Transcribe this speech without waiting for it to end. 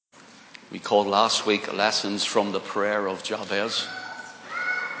We called last week Lessons from the Prayer of Jabez.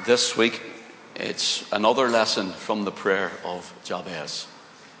 This week it's another lesson from the prayer of Jabez.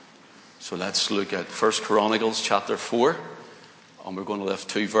 So let's look at 1 Chronicles chapter 4, and we're going to lift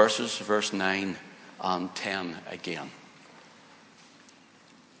two verses, verse 9 and 10 again.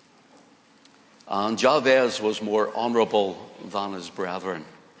 And Jabez was more honourable than his brethren,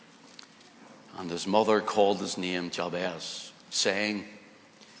 and his mother called his name Jabez, saying,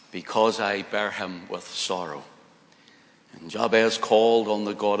 because I bear him with sorrow. And Jabez called on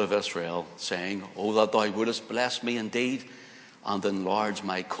the God of Israel, saying, O that thou wouldest bless me indeed, and enlarge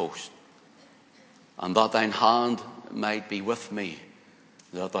my coast, and that thine hand might be with me,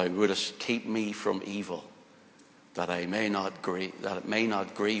 that thou wouldest keep me from evil, that it may not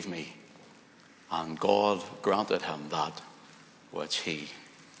grieve me. And God granted him that which he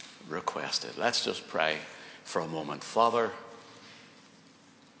requested. Let's just pray for a moment. Father,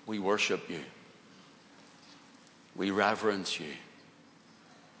 we worship you. We reverence you.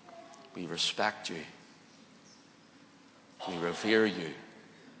 We respect you. We revere you.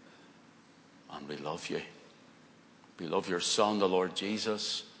 And we love you. We love your Son, the Lord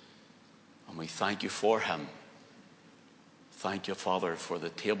Jesus. And we thank you for him. Thank you, Father, for the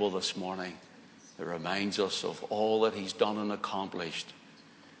table this morning. It reminds us of all that he's done and accomplished.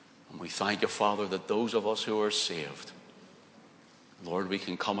 And we thank you, Father, that those of us who are saved, Lord, we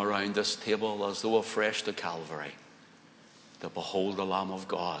can come around this table as though afresh to Calvary to behold the Lamb of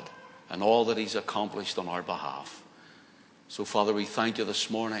God and all that he's accomplished on our behalf. So, Father, we thank you this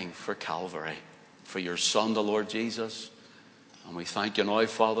morning for Calvary, for your Son, the Lord Jesus. And we thank you now,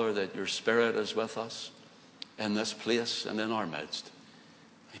 Father, that your Spirit is with us in this place and in our midst.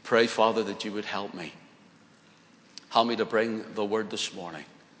 I pray, Father, that you would help me. Help me to bring the word this morning.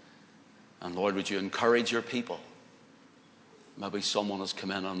 And, Lord, would you encourage your people? Maybe someone has come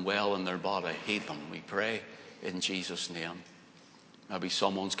in unwell in their body. Heal them, we pray, in Jesus' name. Maybe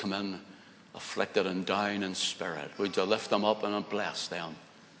someone's come in afflicted and down in spirit. Would you lift them up and bless them?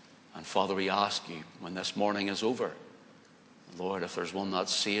 And Father, we ask you, when this morning is over, Lord, if there's one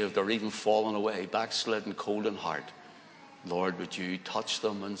that's saved or even fallen away, backslidden, cold in heart, Lord, would you touch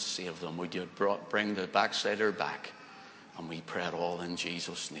them and save them? Would you bring the backslider back? And we pray it all in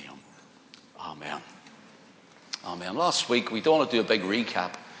Jesus' name. Amen. Amen. Last week, we don't want to do a big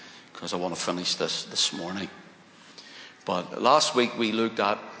recap because I want to finish this morning. But last week we looked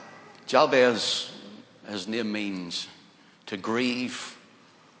at Jabez. His name means to grieve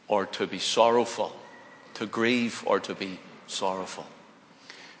or to be sorrowful. To grieve or to be sorrowful.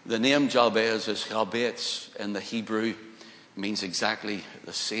 The name Jabez is Jabez in the Hebrew, means exactly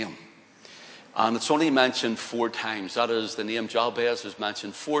the same. And it's only mentioned 4 times. That is, the name Jabez is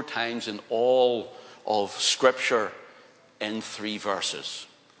mentioned 4 times in all of Scripture in 3 verses.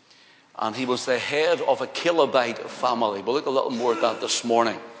 And he was the head of a Calebite family. We'll look a little more at that this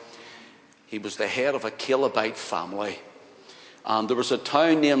morning. He was the head of a Calebite family. And there was a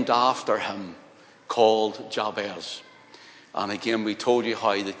town named after him called Jabez. And again, we told you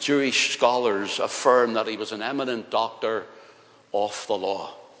how the Jewish scholars affirm that he was an eminent doctor of the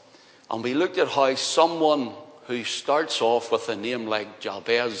law. And we looked at how someone who starts off with a name like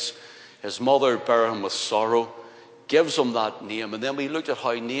Jabez, his mother bear him with sorrow, gives him that name. And then we looked at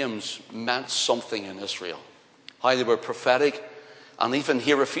how names meant something in Israel, how they were prophetic. And even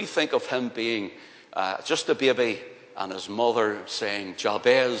here, if you think of him being just a baby and his mother saying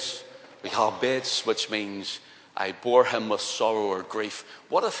Jabez, Jabez, which means I bore him with sorrow or grief.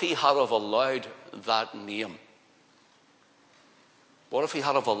 What if he had have allowed that name? What if he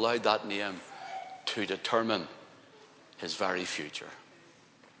had have allowed that name to determine his very future?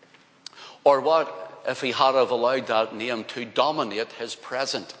 Or what if he had have allowed that name to dominate his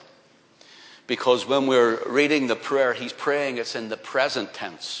present? Because when we're reading the prayer, he's praying, it's in the present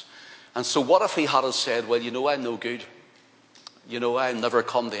tense. And so what if he had have said, well, you know, I'm no good. You know, I'll never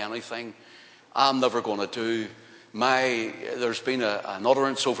come to anything. I'm never going to do. There's been an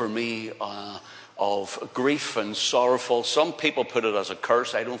utterance over me of grief and sorrowful. Some people put it as a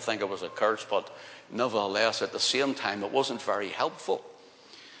curse. I don't think it was a curse, but nevertheless, at the same time, it wasn't very helpful.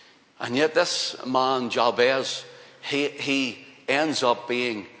 And yet this man, Jabez, he ends up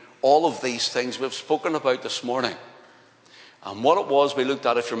being all of these things we've spoken about this morning. And what it was we looked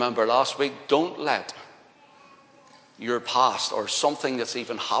at, if you remember last week, don't let your past or something that's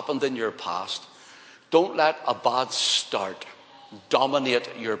even happened in your past, don't let a bad start dominate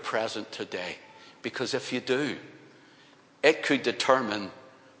your present today. Because if you do, it could determine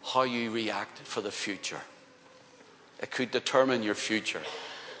how you react for the future. It could determine your future.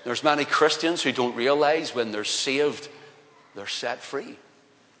 There's many Christians who don't realize when they're saved, they're set free.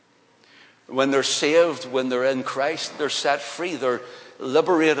 When they're saved, when they're in Christ, they're set free. They're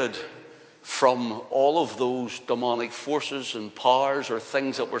liberated from all of those demonic forces and powers or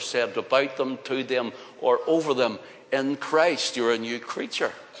things that were said about them, to them, or over them. In Christ, you're a new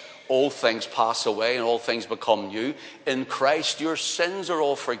creature. All things pass away and all things become new. In Christ, your sins are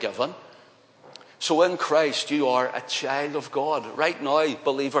all forgiven. So in Christ, you are a child of God. Right now,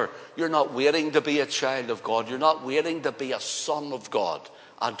 believer, you're not waiting to be a child of God. You're not waiting to be a son of God,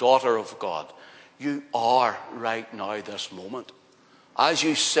 a daughter of God. You are right now, this moment. As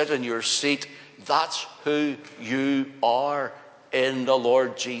you sit in your seat, that's who you are in the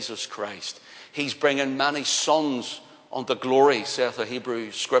Lord Jesus Christ. He's bringing many sons unto glory, saith the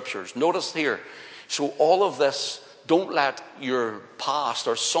Hebrew Scriptures. Notice here, so all of this, don't let your past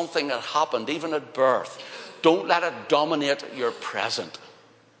or something that happened, even at birth, don't let it dominate your present.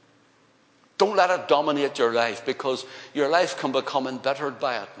 Don't let it dominate your life, because your life can become embittered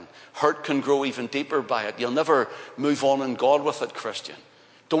by it, and hurt can grow even deeper by it. You'll never move on in God with it, Christian.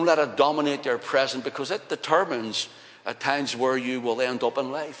 Don't let it dominate your present, because it determines at times where you will end up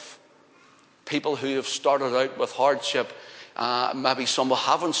in life. People who have started out with hardship, maybe some who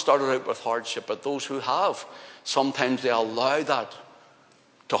haven't started out with hardship, but those who have, sometimes they allow that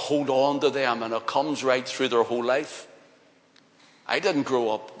to hold on to them, and it comes right through their whole life. I didn't grow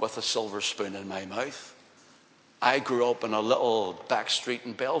up with a silver spoon in my mouth. I grew up in a little back street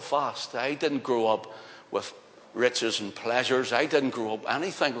in Belfast. I didn't grow up with riches and pleasures. I didn't grow up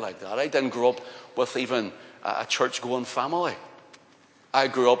anything like that. I didn't grow up with even a church-going family. I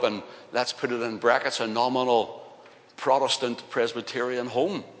grew up in, let's put it in brackets, a nominal Protestant Presbyterian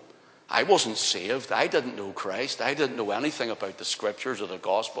home. I wasn't saved. I didn't know Christ. I didn't know anything about the Scriptures or the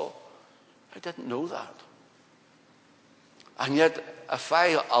gospel. I didn't know that. And yet, if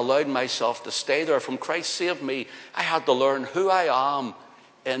I allowed myself to stay there, from Christ saved me, I had to learn who I am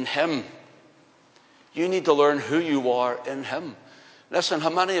in Him. You need to learn who you are in Him. Listen,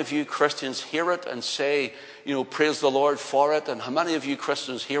 how many of you Christians hear it and say, praise the Lord for it? And how many of you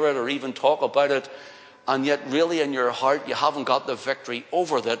Christians hear it or even talk about it, and yet really in your heart you haven't got the victory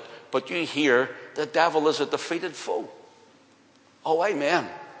over it, but you hear the devil is a defeated foe? Oh, amen.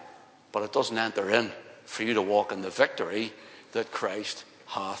 But it doesn't enter in for you to walk in the victory that Christ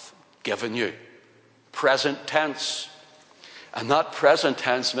hath given you. Present tense. And that present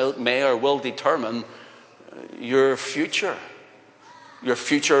tense may or will determine your future. Your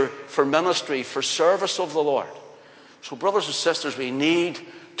future for ministry, for service of the Lord. So brothers and sisters, we need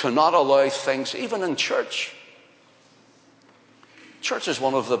to not allow things, even in church. Church is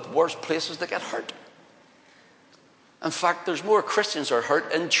one of the worst places to get hurt. In fact, there's more Christians are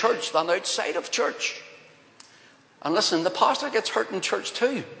hurt in church than outside of church. And listen, the pastor gets hurt in church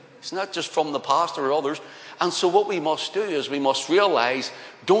too. It's not just from the pastor or others. And so what we must do is we must realize,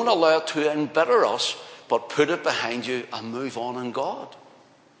 don't allow it to embitter us, but put it behind you and move on in God.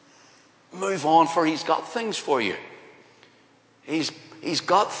 Move on, for He's got things for you. He's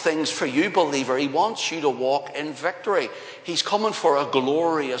got things for you, believer. He wants you to walk in victory. He's coming for a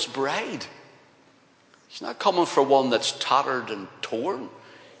glorious bride. He's not coming for one that's tattered and torn.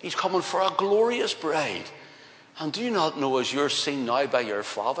 He's coming for a glorious bride. And do you not know, as you're seen now by your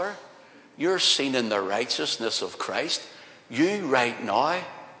Father, you're seen in the righteousness of Christ. You right now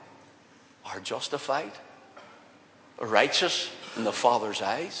are justified, righteous in the Father's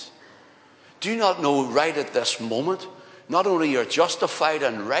eyes. Do you not know right at this moment, not only you're justified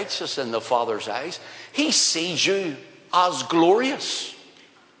and righteous in the Father's eyes, He sees you as glorious.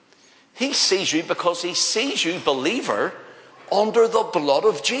 He sees you because He sees you, believer, under the blood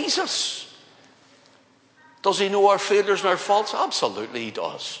of Jesus. Does He know our failures and our faults? Absolutely He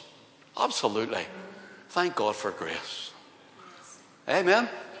does. Absolutely. Thank God for grace. Amen.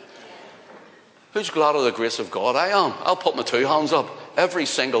 Who's glad of the grace of God? I am. I'll put my two hands up every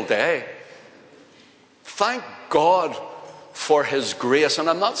single day. Thank God for His grace. And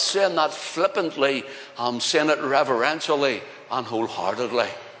I'm not saying that flippantly. I'm saying it reverentially and wholeheartedly.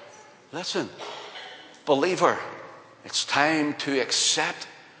 Listen, believer, it's time to accept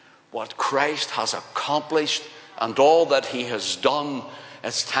what Christ has accomplished and all that He has done.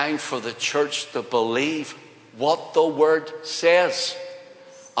 It's time for the church to believe what the Word says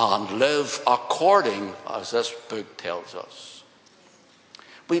and live according as this book tells us.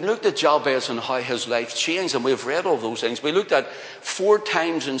 We looked at Jabez and how his life changed, and we've read all those things. We looked at 4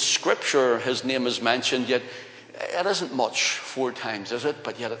 times in Scripture his name is mentioned, yet it isn't much 4 times, is it?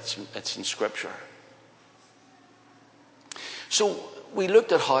 But yet it's in Scripture. So we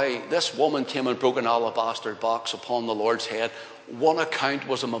looked at how this woman came and broke an alabaster box upon the Lord's head. One account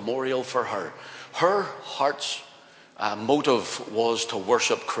was a memorial for her. Her heart's motive was to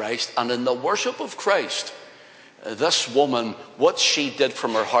worship Christ. And in the worship of Christ, this woman, what she did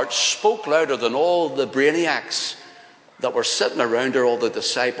from her heart, spoke louder than all the brainiacs that were sitting around her, all the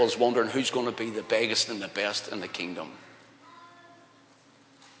disciples, wondering who's going to be the biggest and the best in the kingdom.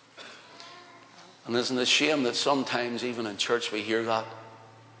 And isn't it a shame that sometimes, even in church, we hear that?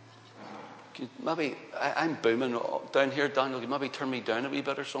 Maybe I'm booming down here, Daniel. Can you maybe turn me down a wee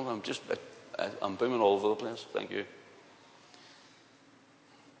bit or something? I'm booming all over the place. Thank you.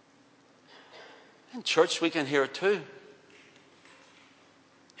 In church, we can hear it too.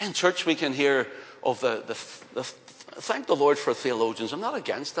 In church, we can hear of the thank the Lord for theologians. I'm not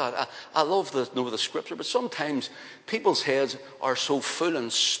against that. I love the scripture, but sometimes people's heads are so full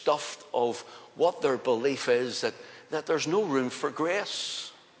and stuffed of what their belief is that there's no room for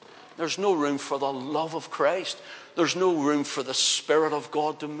grace. There's no room for the love of Christ. There's no room for the Spirit of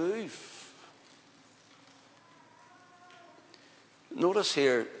God to move. Notice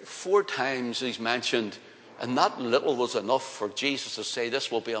here, 4 times he's mentioned, and that little was enough for Jesus to say,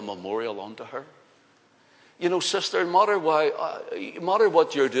 this will be a memorial unto her. You know, sister, no matter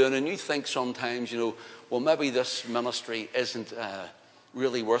what you're doing, and you think sometimes, well, maybe this ministry isn't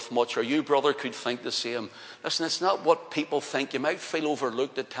really worth much, or you, brother, could think the same. Listen, it's not what people think. You might feel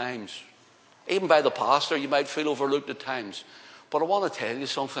overlooked at times. Even by the pastor, you might feel overlooked at times. But I want to tell you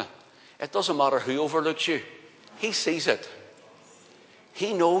something. It doesn't matter who overlooks you. He sees it.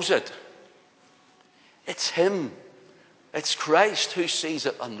 He knows it. It's him. It's Christ who sees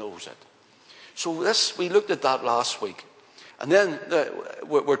it and knows it. So we looked at that last week. And then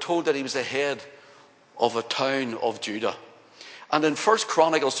we're told that he was the head of a town of Judah. And in 1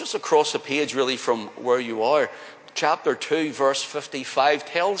 Chronicles, just across the page really from where you are, chapter 2, verse 55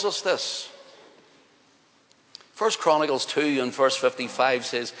 tells us this. 1 Chronicles 2 and verse 55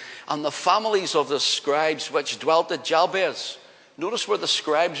 says, and the families of the scribes which dwelt at Jabez. Notice where the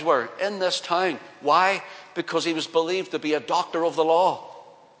scribes were, in this town. Why? Because he was believed to be a doctor of the law.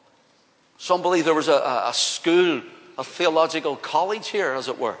 Some believe there was a school, a theological college here, as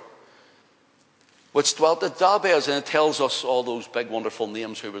it were, which dwelt at Jabez, and it tells us all those big, wonderful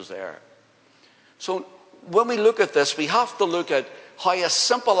names who was there. So when we look at this, we have to look at how a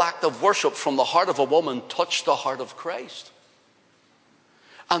simple act of worship from the heart of a woman touched the heart of Christ.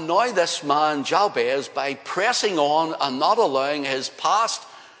 And now this man, Jabez, by pressing on and not allowing his past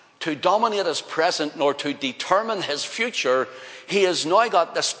to dominate his present nor to determine his future, he has now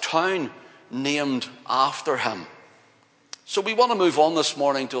got this town named after him. So we want to move on this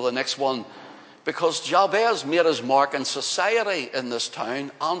morning to the next one, because Jabez made his mark in society in this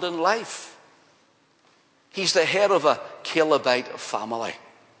town and in life. He's the head of a Calebite family.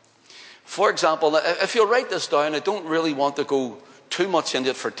 For example, if you'll write this down, I don't really want to go too much into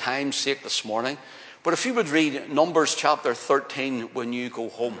it for time's sake this morning, but if you would read Numbers chapter 13 when you go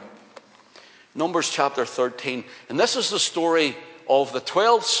home. Numbers chapter 13. And this is the story of the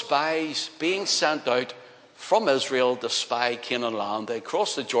 12 spies being sent out from Israel to spy Canaan land. They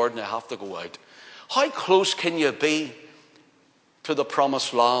cross the Jordan, they have to go out. How close can you be to the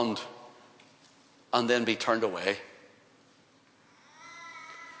promised land and then be turned away?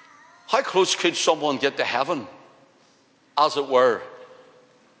 How close could someone get to heaven, as it were,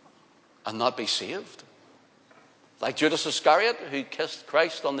 and not be saved? Like Judas Iscariot, who kissed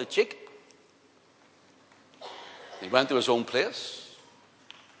Christ on the cheek. He went to his own place.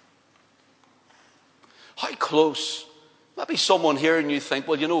 How close? Maybe someone here and you think,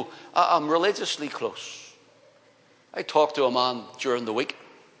 well, I'm religiously close. I talked to a man during the week.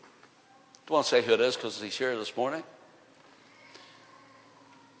 I don't want to say who it is because he's here this morning.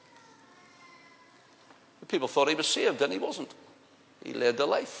 People thought he was saved, and he wasn't. He led the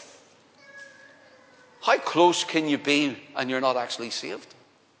life. How close can you be and you're not actually saved?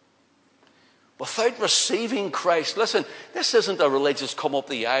 Without receiving Christ. Listen, this isn't a religious come up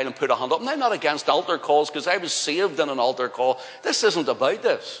the aisle and put a hand up. And I'm not against altar calls because I was saved in an altar call. This isn't about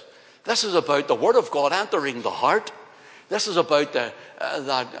this. This is about the Word of God entering the heart. This is about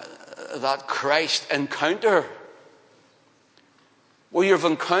that Christ encounter, where you've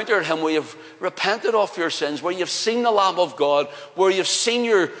encountered him, where you've repented of your sins, where you've seen the Lamb of God, where you've seen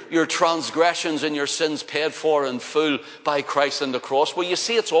your transgressions and your sins paid for in full by Christ on the cross, where you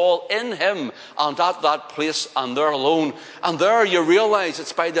see it's all in him and at that place and there alone. And there you realize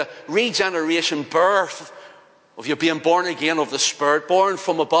it's by the regeneration birth of you being born again of the Spirit, born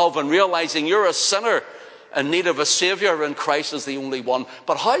from above, and realizing you're a sinner in need of a Saviour, and Christ is the only one.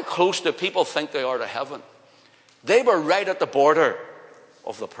 But how close do people think they are to heaven? They were right at the border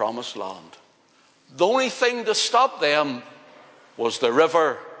of the promised land. The only thing to stop them was the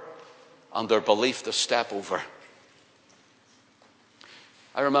river and their belief to step over.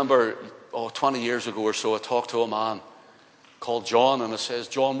 I remember 20 years ago or so, I talked to a man called John, and I says,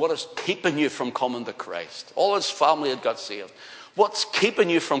 John, what is keeping you from coming to Christ? All his family had got saved. What's keeping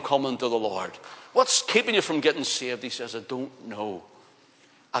you from coming to the Lord? What's keeping you from getting saved? He says, I don't know.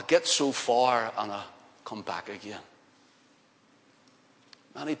 I get so far and I come back again.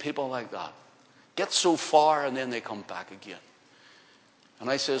 Many people like that. Get so far and then they come back again. And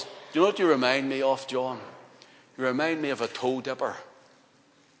I says, do you know what you remind me of, John? You remind me of a toe dipper.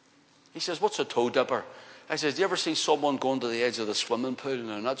 He says, what's a toe dipper? I says, do you ever see someone going to the edge of the swimming pool and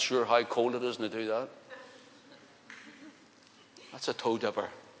they're not sure how cold it is and they do that? That's a toe dipper.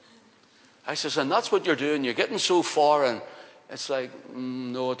 I says, and that's what you're doing. You're getting so far and it's like,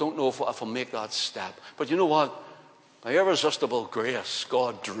 no, I don't know if I'll make that step. But you know what? By irresistible grace,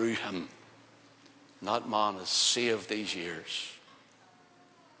 God drew him. And that man is saved these years.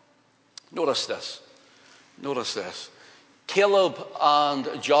 Notice this. Notice this. Caleb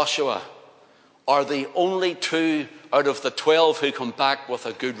and Joshua are the only 2 out of the 12 who come back with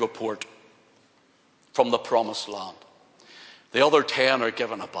a good report from the promised land. The other 10 are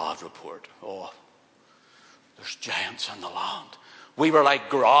given a bad report. Oh, there's giants in the land. We were like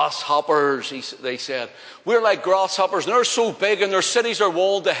grasshoppers, they said. We're like grasshoppers, and they're so big, and their cities are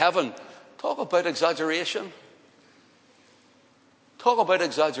walled to heaven. Talk about exaggeration. Talk about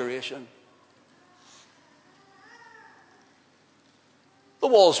exaggeration. The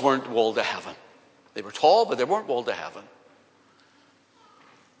walls weren't walled to heaven. They were tall, but they weren't walled to heaven.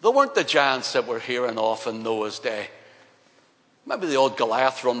 They weren't the giants that we're hearing of in Noah's day. Maybe the odd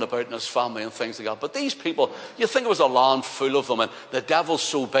Goliath running about in his family and things like that. But these people, you think it was a land full of them, and the devil's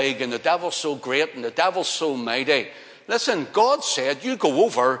so big, and the devil's so great, and the devil's so mighty. Listen, God said, you go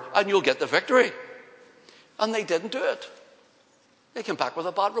over and you'll get the victory. And they didn't do it. They came back with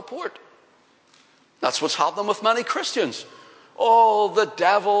a bad report. That's what's happening with many Christians. Oh, the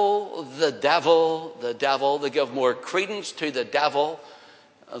devil, the devil, the devil. They give more credence to the devil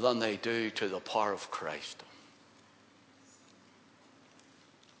than they do to the power of Christ.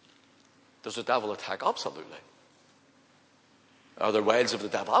 Does the devil attack? Absolutely. Are there wiles of the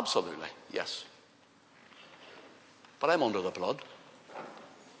devil? Absolutely, yes. But I'm under the blood.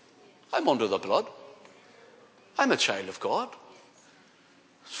 I'm under the blood. I'm a child of God.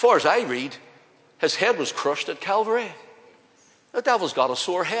 As far as I read, his head was crushed at Calvary. The devil's got a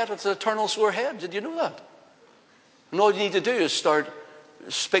sore head. It's an eternal sore head. Did you know that? And all you need to do is start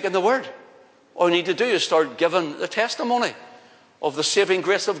speaking the word. All you need to do is start giving the testimony of the saving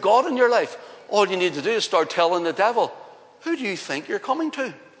grace of God in your life. All you need to do is start telling the devil, who do you think you're coming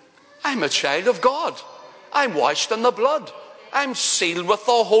to? I'm a child of God. I'm washed in the blood. I'm sealed with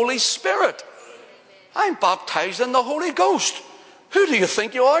the Holy Spirit. I'm baptized in the Holy Ghost. Who do you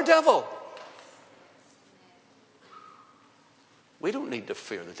think you are, devil? We don't need to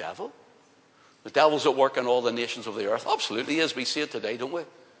fear the devil. The devil's at work in all the nations of the earth. Absolutely he is. We see it today, don't we? We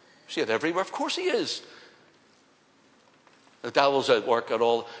see it everywhere. Of course he is. The devil's at work at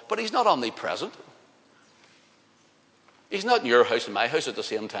all, but he's not omnipresent. He's not in your house and my house at the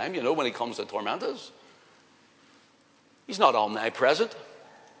same time, you know, when he comes to torment us. He's not omnipresent.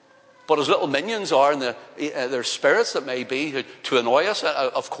 But his little minions are, and their spirits that may be to annoy us,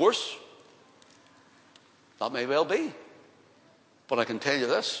 of course. That may well be. But I can tell you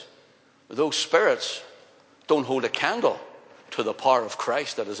this, those spirits don't hold a candle to the power of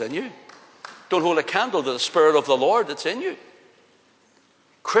Christ that is in you. Don't hold a candle to the Spirit of the Lord that's in you.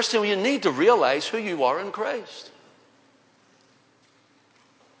 Christian, you need to realize who you are in Christ.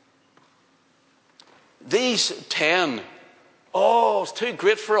 These 10, it's too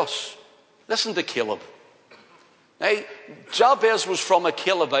great for us. Listen to Caleb. Now, Jabez was from a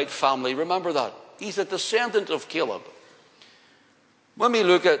Calebite family. Remember that. He's a descendant of Caleb. When we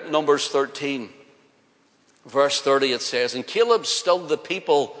look at Numbers 13, verse 30, it says, and Caleb stilled the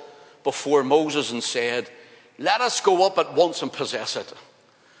people before Moses and said, let us go up at once and possess it,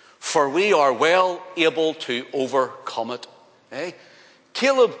 for we are well able to overcome it.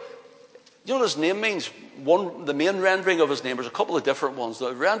 Caleb, you know what his name means? The main rendering of his name, there's a couple of different ones.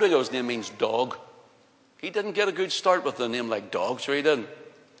 The rendering of his name means dog. He didn't get a good start with a name like dog, sure he didn't.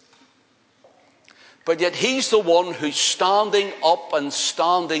 But yet he's the one who's standing up and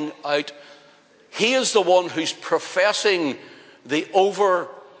standing out. He is the one who's professing the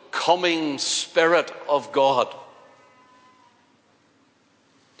overcoming Spirit of God.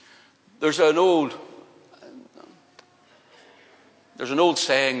 There's an old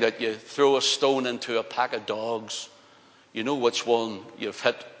saying that you throw a stone into a pack of dogs, you know which one you've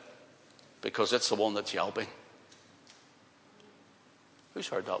hit because it's the one that's yelping. Who's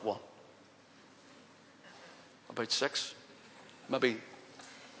heard that one? About 6, maybe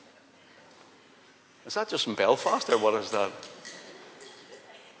Is that just in Belfast or what is that?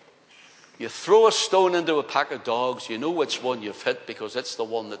 You throw a stone into a pack of dogs, you know which one you've hit because it's the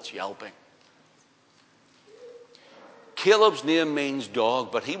one that's yelping. Caleb's name means dog,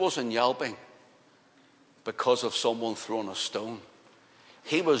 but he wasn't yelping because of someone throwing a stone.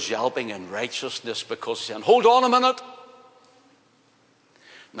 He was yelping in righteousness because he's saying, hold on a minute.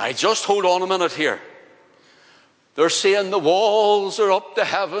 Now just hold on a minute here. They're saying the walls are up to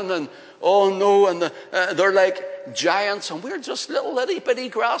heaven and oh no, and they're like giants and we're just little itty bitty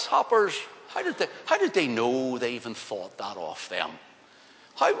grasshoppers. How did they know they even thought that of them?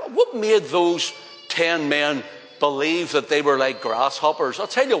 What made those 10 men believe that they were like grasshoppers? I'll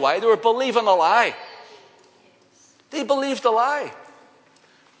tell you why. They were believing a lie. They believed a lie.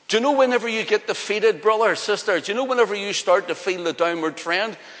 Do you know whenever you get defeated, brother, sister, do you know whenever you start to feel the downward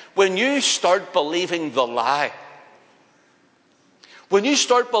trend? When you start believing the lie. When you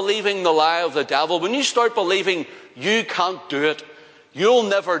start believing the lie of the devil, when you start believing you can't do it, you'll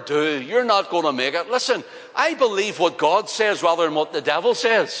never do, you're not going to make it. Listen, I believe what God says rather than what the devil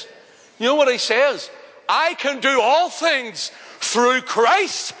says. You know what he says? I can do all things through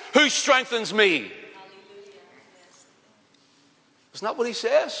Christ who strengthens me. Isn't that what he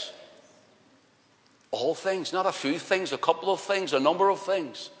says? All things, not a few things, a couple of things, a number of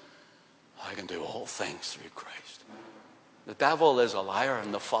things. I can do all things through Christ. The devil is a liar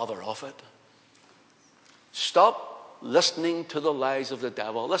and the father of it. Stop listening to the lies of the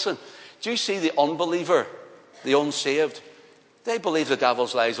devil. Listen, do you see the unbeliever, the unsaved? They believe the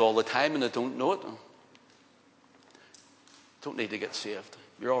devil's lies all the time and they don't know it. Don't need to get saved.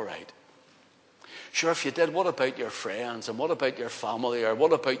 You're all right. Sure, if you did, what about your friends? And what about your family? Or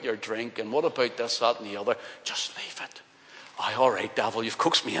what about your drink? And what about this, that, and the other? Just leave it. Aye, all right, devil, you've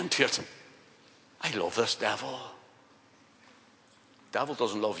coaxed me into it. I love this devil. Devil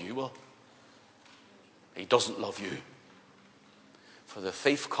doesn't love you, well. He doesn't love you. For the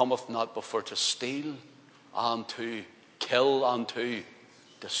thief cometh not but for to steal and to kill and to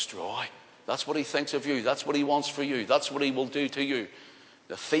destroy. That's what he thinks of you. That's what he wants for you. That's what he will do to you.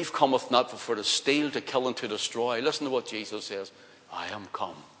 The thief cometh not but for to steal, to kill, and to destroy. Listen to what Jesus says. I am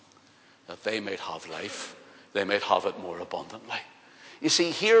come that they might have life. They might have it more abundantly. You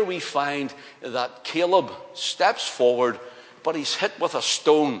see, here we find that Caleb steps forward, but he's hit with a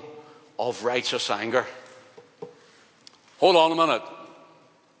stone of righteous anger. Hold on a minute.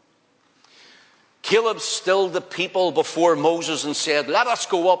 Caleb stilled the people before Moses and said, let us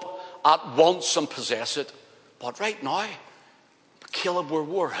go up at once and possess it. But right now, Caleb, we're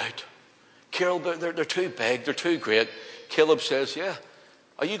wore out. Caleb, they're too big, they're too great. Caleb says, yeah,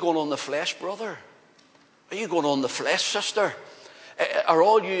 are you going on the flesh, brother? Are you going on the flesh, sister? Are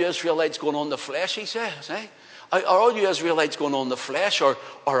all you Israelites going on the flesh, he says, eh? Are all you Israelites going on the flesh, or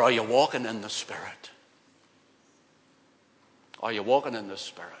are you walking in the Spirit? Are you walking in the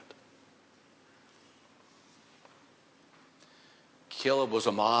Spirit? Caleb was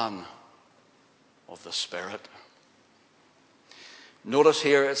a man of the Spirit. Notice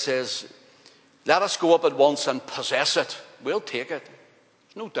here it says, let us go up at once and possess it. We'll take it.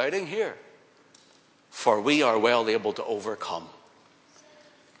 There's no doubting here. For we are well able to overcome.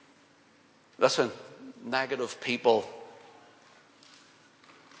 Listen, negative people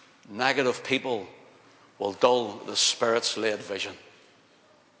will dull the Spirit's-led vision.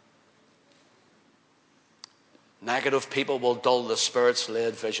 Negative people will dull the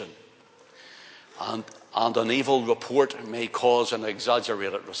Spirit's-led vision. And an evil report may cause an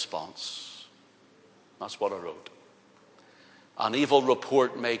exaggerated response. That's what I wrote. An evil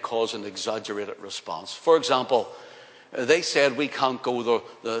report may cause an exaggerated response. For example, they said we can't go,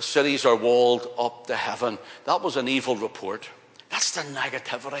 the cities are walled up to heaven. That was an evil report. That's the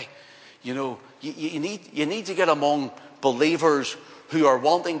negativity. You know, you need to get among believers who are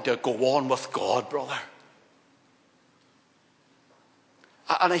wanting to go on with God, brother.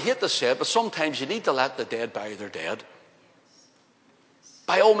 And I hate to say it, but sometimes you need to let the dead bury their dead.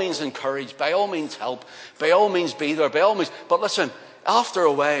 By all means encourage, by all means help, by all means be there, by all means. But listen, after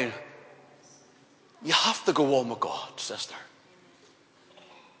a while, you have to go on with God, sister.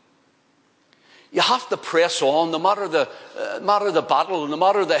 You have to press on, no matter the battle, no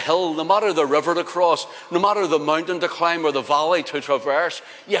matter the hill, no matter the river to cross, no matter the mountain to climb or the valley to traverse.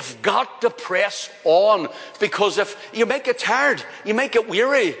 You've got to press on, because if you might get tired, you might get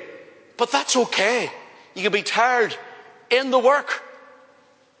weary, but that's okay. You can be tired in the work,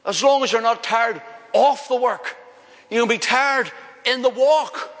 as long as you're not tired off the work. You can be tired in the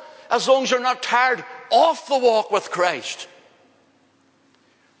walk, as long as you're not tired off the walk with Christ.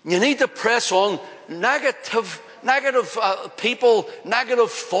 You need to press on. Negative people,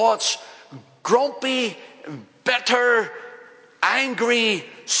 negative thoughts grumpy, bitter, angry,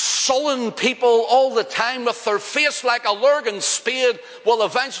 sullen people all the time with their face like a lurgan spade will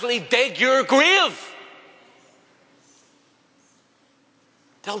eventually dig your grave.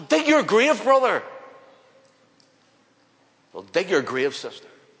 They'll dig your grave, brother. They'll dig your grave, sister.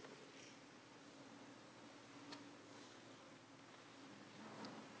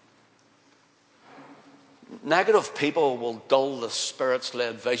 Negative people will dull the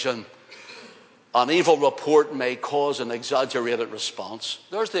Spirit's-led vision. An evil report may cause an exaggerated response.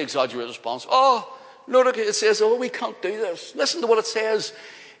 There's the exaggerated response. Oh, look, it says, oh, we can't do this. Listen to what it says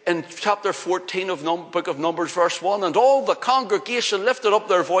in chapter 14 of book of Numbers, verse 1. And all the congregation lifted up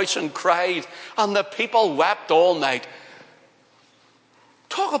their voice and cried, and the people wept all night.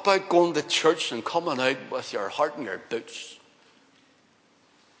 Talk about going to church and coming out with your heart in your boots.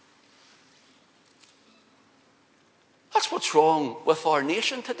 That's what's wrong with our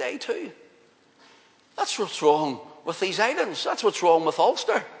nation today too. That's what's wrong with these islands. That's what's wrong with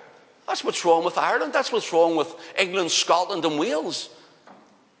Ulster. That's what's wrong with Ireland. That's what's wrong with England, Scotland and Wales.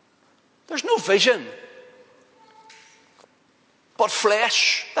 There's no vision. But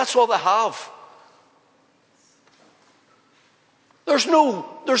flesh, that's all they have. There's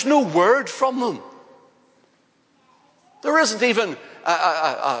no word from them. There isn't even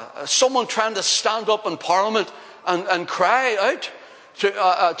someone trying to stand up in Parliament and cry out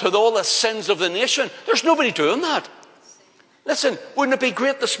to all the sins of the nation. There's nobody doing that. Listen, wouldn't it be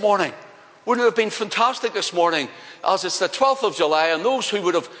great this morning? Wouldn't it have been fantastic this morning, as it's the 12th of July, and those who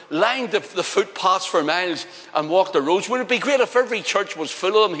would have lined the footpaths for miles and walked the roads, wouldn't it be great if every church was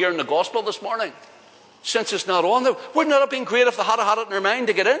full of them hearing the gospel this morning? Since it's not on there, wouldn't it have been great if they had had it in their mind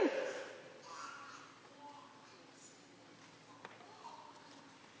to get in?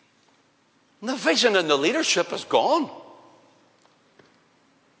 And the vision and the leadership is gone.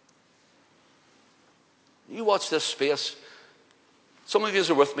 You watch this space. Some of you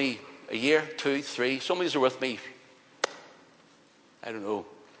are with me a year, 2, 3. Some of you are with me, I don't know.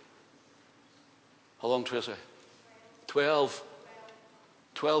 How long, Tracy? 12.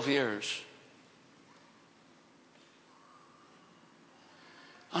 12 years.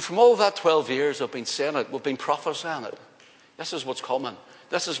 And from all that 12 years, I've been saying it. We've been prophesying it. This is what's coming.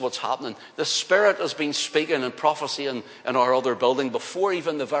 This is what's happening. The Spirit has been speaking and prophesying in our other building before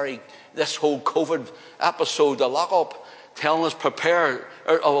even this whole COVID episode, the lock-up, telling us prepare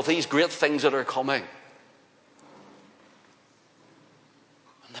of these great things that are coming.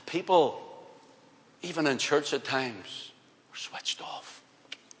 And the people, even in church at times, are switched off.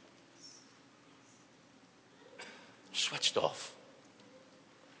 Switched off.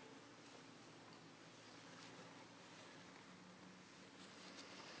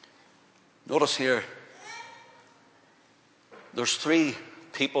 Notice here, there's 3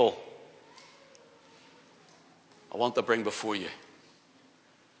 people I want to bring before you.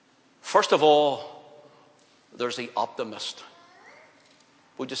 First of all, there's the optimist.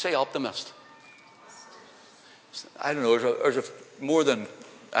 Would you say optimist? I don't know, there's more than,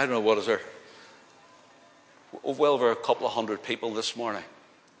 I don't know, what is there? Well over a couple of hundred people this morning.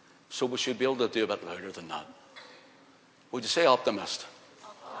 So we should be able to do a bit louder than that. Would you say optimist?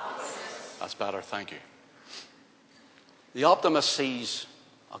 That's better, thank you. The optimist sees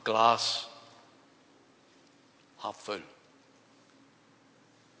a glass half full.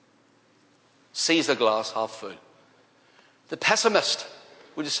 Sees the glass half full. The pessimist,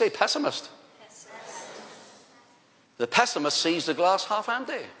 would you say pessimist? The pessimist sees the glass half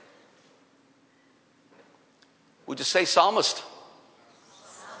empty. Would you say psalmist?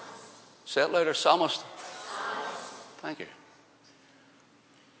 Say it louder, psalmist. Thank you.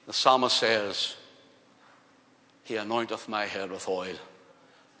 The psalmist says, He anointeth my head with oil,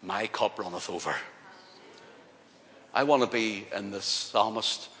 my cup runneth over. I want to be in the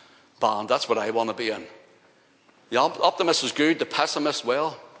psalmist band. That's what I want to be in. The optimist is good. The pessimist,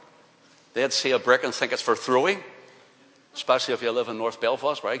 well, they'd see a brick and think it's for throwing, especially if you live in North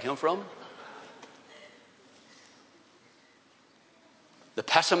Belfast, where I came from. The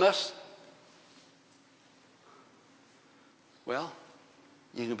pessimist, well,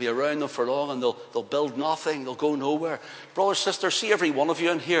 you can be around them for long and they'll build nothing, they'll go nowhere. Brothers, sisters, see every one of you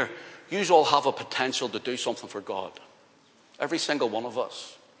in here, you all have a potential to do something for God. Every single one of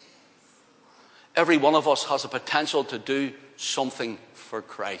us. Every one of us has a potential to do something for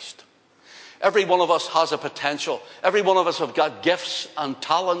Christ. Every one of us has a potential. Every one of us have got gifts and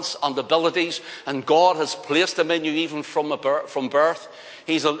talents and abilities, and God has placed them in you even from birth.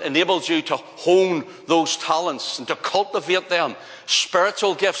 He's enabled you to hone those talents and to cultivate them.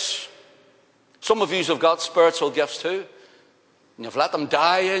 Spiritual gifts. Some of you have got spiritual gifts too. And you've let them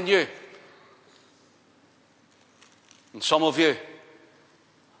die in you. And some of you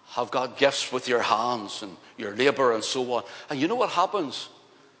have got gifts with your hands and your labor and so on. And you know what happens?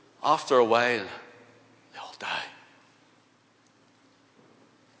 After a while, they all die.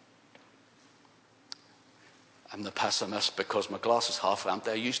 I'm the pessimist because my glass is half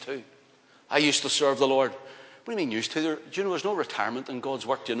empty. I used to serve the Lord. What do you mean used to? Do you know there's no retirement in God's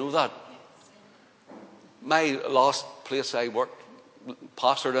work? Do you know that? My last place I worked,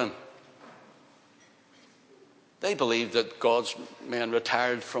 pastored in, they believed that God's men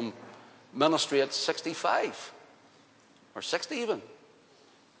retired from ministry at 65 or 60 even.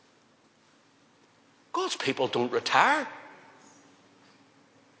 God's people don't retire.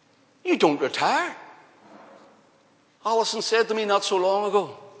 You don't retire. Alison said to me not so long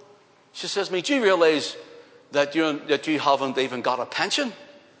ago, she says to me, do you realise that you haven't even got a pension?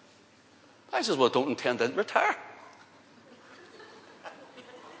 I says, well, I don't intend to retire.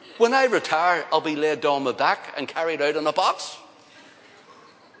 When I retire, I'll be laid down my back and carried out in a box.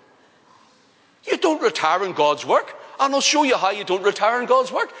 You don't retire in God's work. And I'll show you how you don't retire in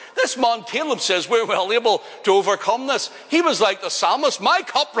God's work. This man Caleb says we're well able to overcome this. He was like the psalmist, my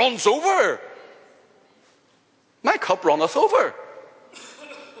cup runs over. My cup runneth over.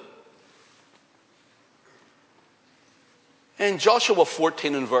 In Joshua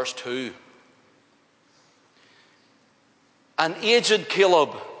 14 and verse 2, an aged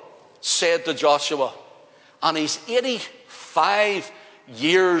Caleb said to Joshua, and he's 85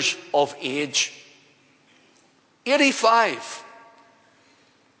 years of age. 85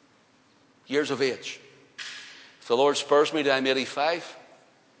 years of age. If the Lord spurs me to I'm 85,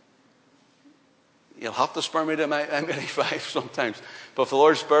 He'll have to spur me to I'm 85 sometimes. But if the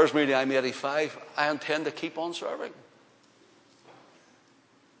Lord spurs me to I'm 85, I intend to keep on serving.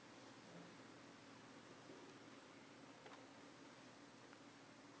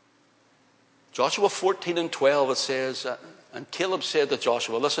 Joshua 14 and 12 it says, and Caleb said to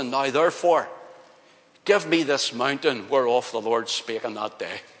Joshua, listen, now therefore, give me this mountain whereof the Lord spake on that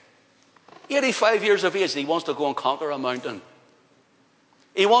day. 85 years of age, he wants to go and conquer a mountain.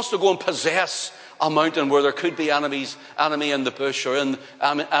 He wants to go and possess a mountain where there could be enemy in the bush or in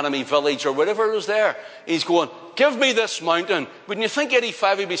enemy village or whatever is there. He's going, give me this mountain. Wouldn't you think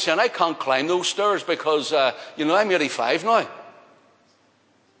 85 he'd be saying, I can't climb those stairs because, I'm 85 now.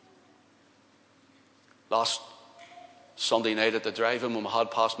 Last Sunday night at the drive-in when we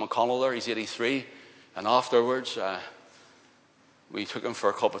had past McConnell there, he's 83. And afterwards, we took him for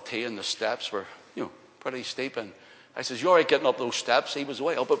a cup of tea and the steps were, pretty steep. And I says, you're all right getting up those steps? He was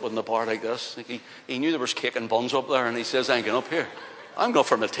way up it with the bar like this. He knew there was cake and buns up there and he says, I ain't getting up here. I'm going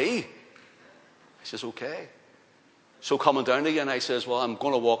for my tea. I says, okay. So coming down again, I says, well, I'm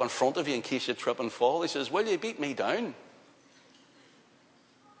going to walk in front of you in case you trip and fall. He says, well, you beat me down.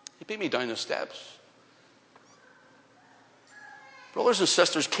 You beat me down the steps. Brothers and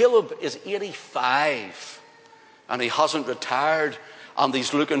sisters, Caleb is 85 and he hasn't retired and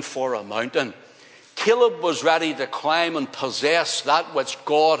he's looking for a mountain. Caleb was ready to climb and possess that which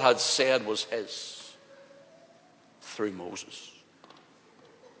God had said was his through Moses.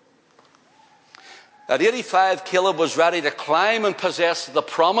 At 85, Caleb was ready to climb and possess the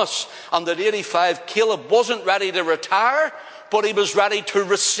promise. And at 85, Caleb wasn't ready to retire, but he was ready to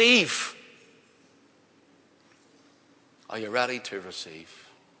receive. Are you ready to receive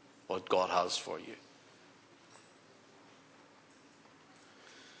what God has for you?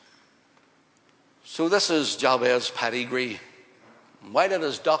 So this is Jabez's pedigree. While it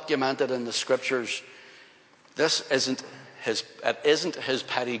is documented in the scriptures, it isn't his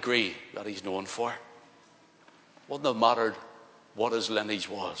pedigree that he's known for. Wouldn't have mattered what his lineage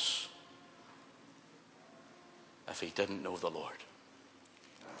was if he didn't know the Lord.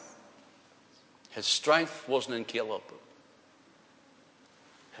 His strength wasn't in Caleb.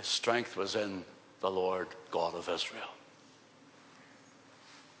 His strength was in the Lord God of Israel.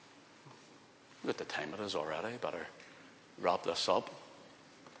 Look at the time it is already. Better wrap this up.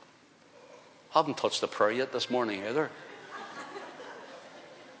 Haven't touched the prayer yet this morning either.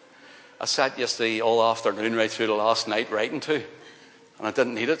 I sat yesterday all afternoon right through the last night writing to, and I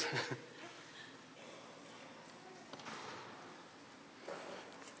didn't need it.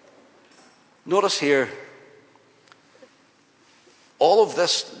 Notice here, all of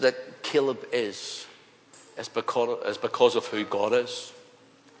this that Caleb is because of who God is.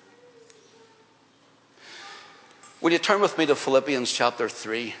 Will you turn with me to Philippians chapter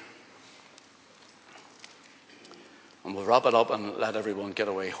 3? And we'll wrap it up and let everyone get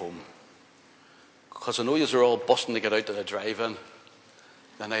away home. Because I know you are all busting to get out to the drive-in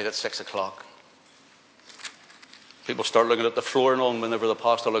the night at 6 o'clock. People start looking at the floor and all whenever the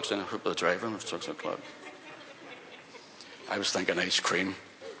pastor looks in the drive-in at 6 o'clock. I was thinking ice cream.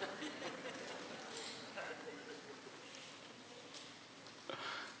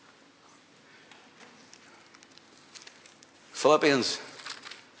 Philippians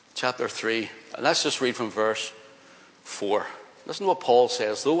chapter 3. And let's just read from verse 4. Listen to what Paul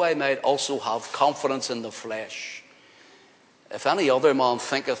says. Though I might also have confidence in the flesh, if any other man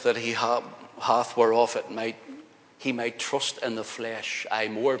thinketh that he hath whereof he might trust in the flesh, I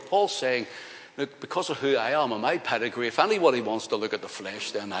more. Paul's saying, look, because of who I am and my pedigree, if anybody wants to look at the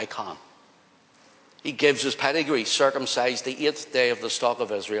flesh, then I can. He gives his pedigree: circumcised the 8th day of the stock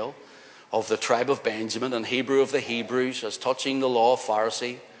of Israel, of the tribe of Benjamin, and Hebrew of the Hebrews, as touching the law,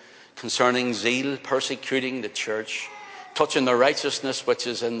 Pharisee, concerning zeal, persecuting the church, touching the righteousness which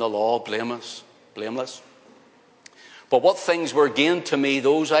is in the law, blameless. But what things were gained to me,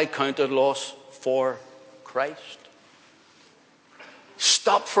 those I counted loss for Christ.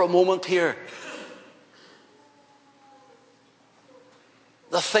 Stop for a moment here.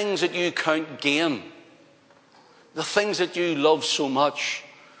 The things that you count gain, the things that you love so much,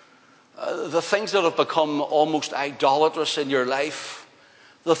 the things that have become almost idolatrous in your life,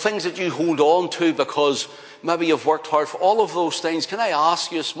 the things that you hold on to because maybe you've worked hard for, all of those things. Can I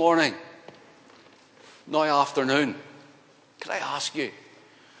ask you this morning, now afternoon, can I ask you,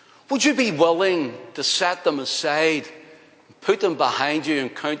 would you be willing to set them aside, put them behind you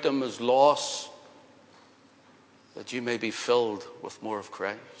and count them as loss, that you may be filled with more of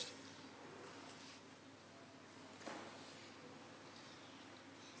Christ?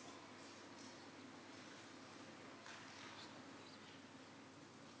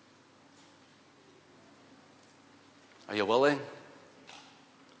 Are you willing?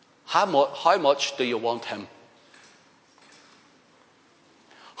 How much do you want him?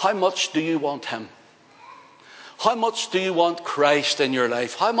 How much do you want him? How much do you want Christ in your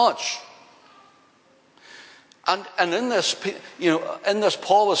life? How much? And in this,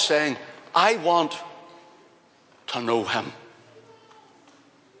 Paul is saying, I want to know him.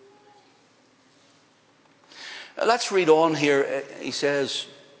 Let's read on here. He says,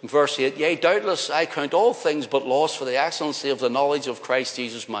 verse 8, yea, doubtless I count all things but loss for the excellency of the knowledge of Christ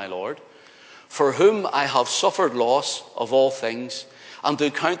Jesus my Lord, for whom I have suffered loss of all things, and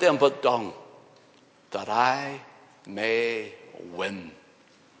do count them but dung, that I may win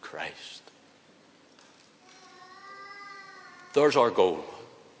Christ. There's our goal.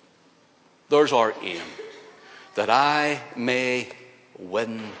 There's our aim. That I may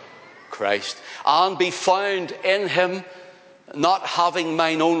win Christ, and be found in him, not having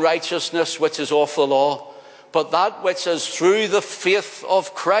mine own righteousness which is of the law, but that which is through the faith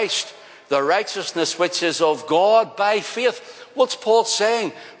of Christ, the righteousness which is of God by faith. What's Paul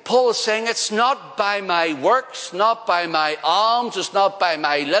saying? Paul is saying it's not by my works, not by my alms, it's not by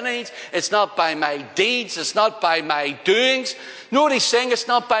my lineage, it's not by my deeds, it's not by my doings. No, what he's saying, it's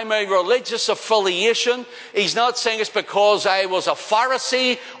not by my religious affiliation. He's not saying it's because I was a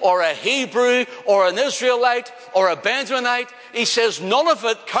Pharisee or a Hebrew or an Israelite or a Benjaminite. He says none of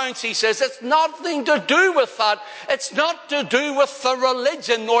it counts. He says it's nothing to do with that. It's not to do with the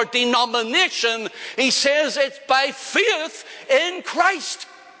religion or denomination. He says it's by faith in Christ.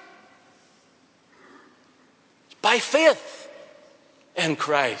 By faith in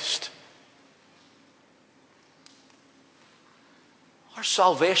Christ. Our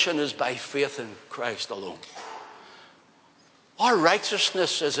salvation is by faith in Christ alone. Our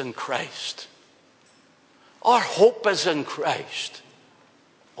righteousness is in Christ. Our hope is in Christ.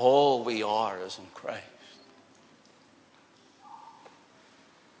 All we are is in Christ.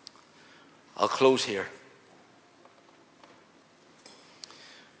 I'll close here.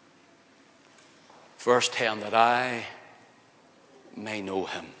 Verse 10, that I may know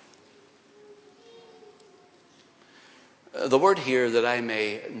him. The word here, that I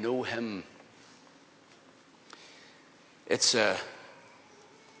may know him, it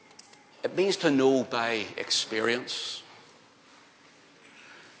means to know by experience.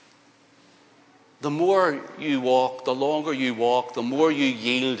 The more you walk, the longer you walk, the more you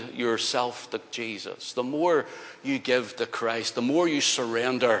yield yourself to Jesus, the more you give to Christ, the more you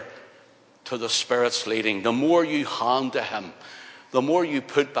surrender to the Spirit's leading, the more you hand to him, the more you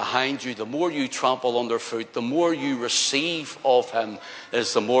put behind you, the more you trample underfoot, the more you receive of him,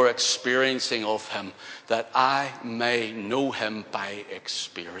 is the more experiencing of him, that I may know him by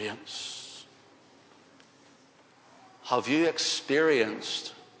experience. Have you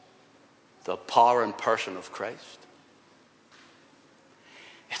experienced the power and person of Christ?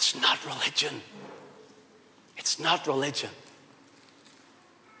 It's not religion. It's not religion.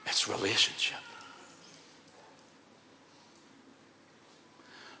 It's relationship.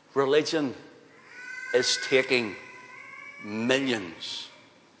 Religion is taking millions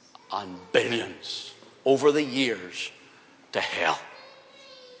and billions over the years to hell.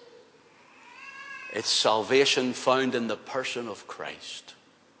 It's salvation found in the person of Christ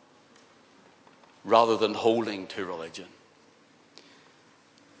rather than holding to religion.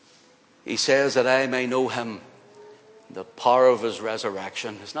 He says that I may know him, the power of his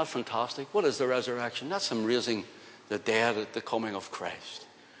resurrection. Isn't that fantastic? What is the resurrection? That's him raising the dead at the coming of Christ.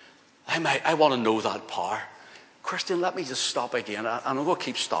 I want to know that power. Christian, let me just stop again. I'm going to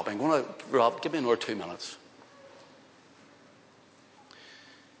keep stopping. Rob, give me another 2 minutes.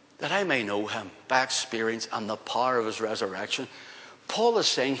 That I may know him by experience and the power of his resurrection. Paul is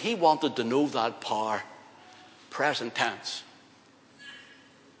saying he wanted to know that power, present tense.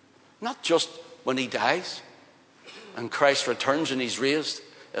 Not just when he dies and Christ returns and he's raised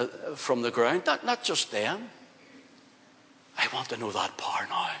from the ground. Not just then. I want to know that power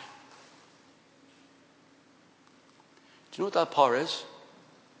now. Do you know what that power is?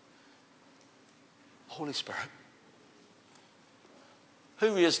 The Holy Spirit.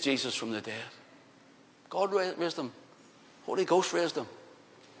 Who raised Jesus from the dead? God raised him. Holy Ghost raised him.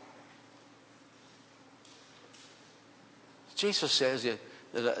 Jesus says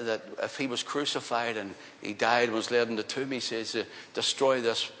that if he was crucified and he died and was laid in the tomb, he says, destroy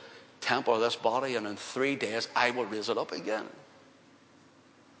this temple, this body, and in 3 days I will raise it up again.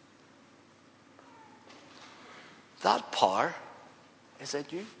 That power is in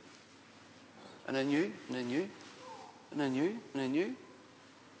you. And in you, and in you, and in you, and in you.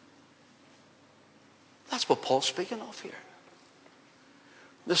 That's what Paul's speaking of here.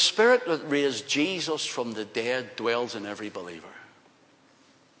 The Spirit that raised Jesus from the dead dwells in every believer.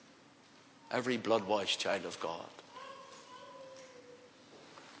 Every blood-washed child of God.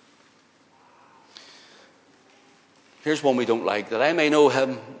 Here's one we don't like. That I may know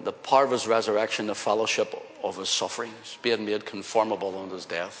him, the power of his resurrection, the fellowship of his sufferings, being made conformable unto his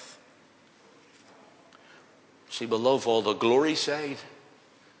death. See, we love all the glory side,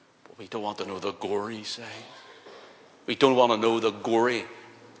 but we don't want to know the gory side. We don't want to know the gory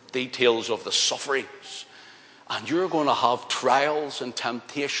details of the sufferings. And you're going to have trials and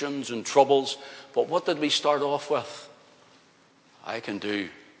temptations and troubles. But what did we start off with? I can do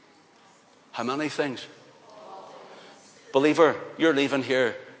how many things? Believer, you're leaving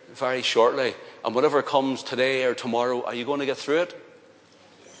here very shortly. And whatever comes today or tomorrow, are you going to get through it?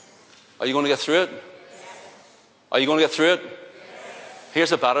 Are you going to get through it? Are you going to get through it?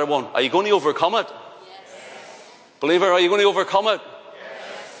 Here's a better one. Are you going to overcome it? Believer, are you going to overcome it?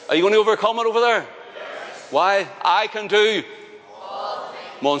 Are you going to overcome it over there? Why? I can do.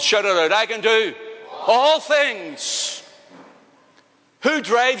 Come on, shout it out. I can do all things. Who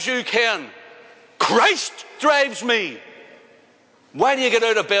drives you, Ken? Christ drives me. Why do you get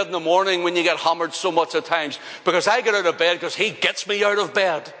out of bed in the morning when you get hammered so much at times? Because I get out of bed because he gets me out of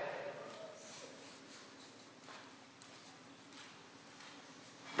bed.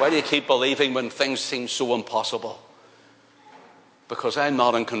 Why do you keep believing when things seem so impossible? Because I'm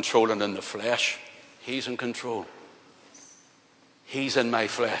not in control and in the flesh. He's in control. He's in my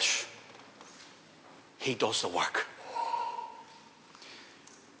flesh. He does the work.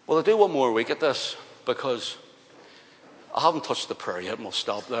 Well, I'll do one more week at this because I haven't touched the prayer yet and we'll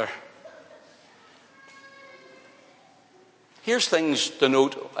stop there. Here's things to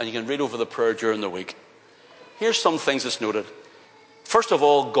note, and you can read over the prayer during the week. Here's some things that's noted. First of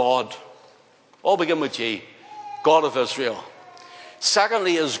all, God. All begin with G. God of Israel.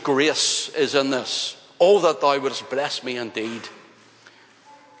 Secondly, his grace is in this. Oh, that thou wouldest bless me indeed.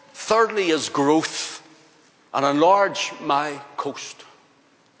 Thirdly, his growth and enlarge my coast.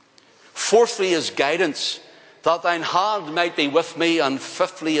 Fourthly, his guidance, that thine hand might be with me. And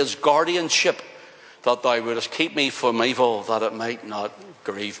fifthly, his guardianship, that thou wouldest keep me from evil, that it might not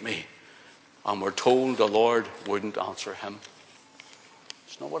grieve me. And we're told the Lord wouldn't answer him.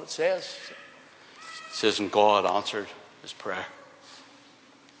 It's not what it says. It says, and God answered his prayer.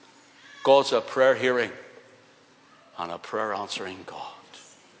 God's a prayer hearing and a prayer answering God.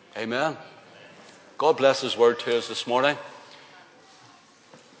 Amen. God bless his word to us this morning.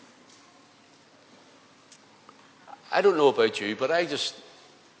 I don't know about you, but I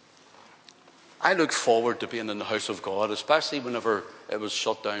look forward to being in the house of God, especially whenever it was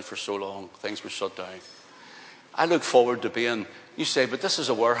shut down for so long. Things were shut down. I look forward to being, you say, but this is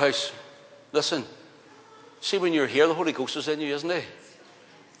a warehouse. Listen, see, when you're here, the Holy Ghost is in you, isn't he?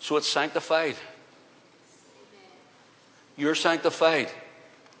 So it's sanctified. You're sanctified.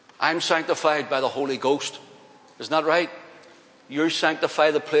 I'm sanctified by the Holy Ghost. Isn't that right? You sanctify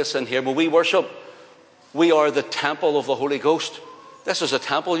the place in here. When we worship, we are the temple of the Holy Ghost. This is a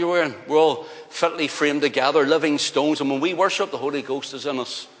temple you're in. We're all fitly framed together, living stones. And when we worship, the Holy Ghost is in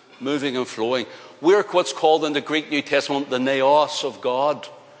us, moving and flowing. We're what's called in the Greek New Testament the naos of God.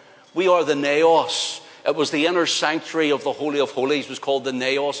 We are the naos. It was the inner sanctuary of the Holy of Holies, was called the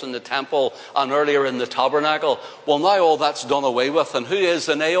naos in the temple, and earlier in the tabernacle. Well, now all that's done away with. And who is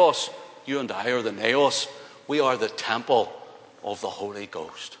the naos? You and I are the naos. We are the temple of the Holy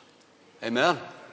Ghost. Amen.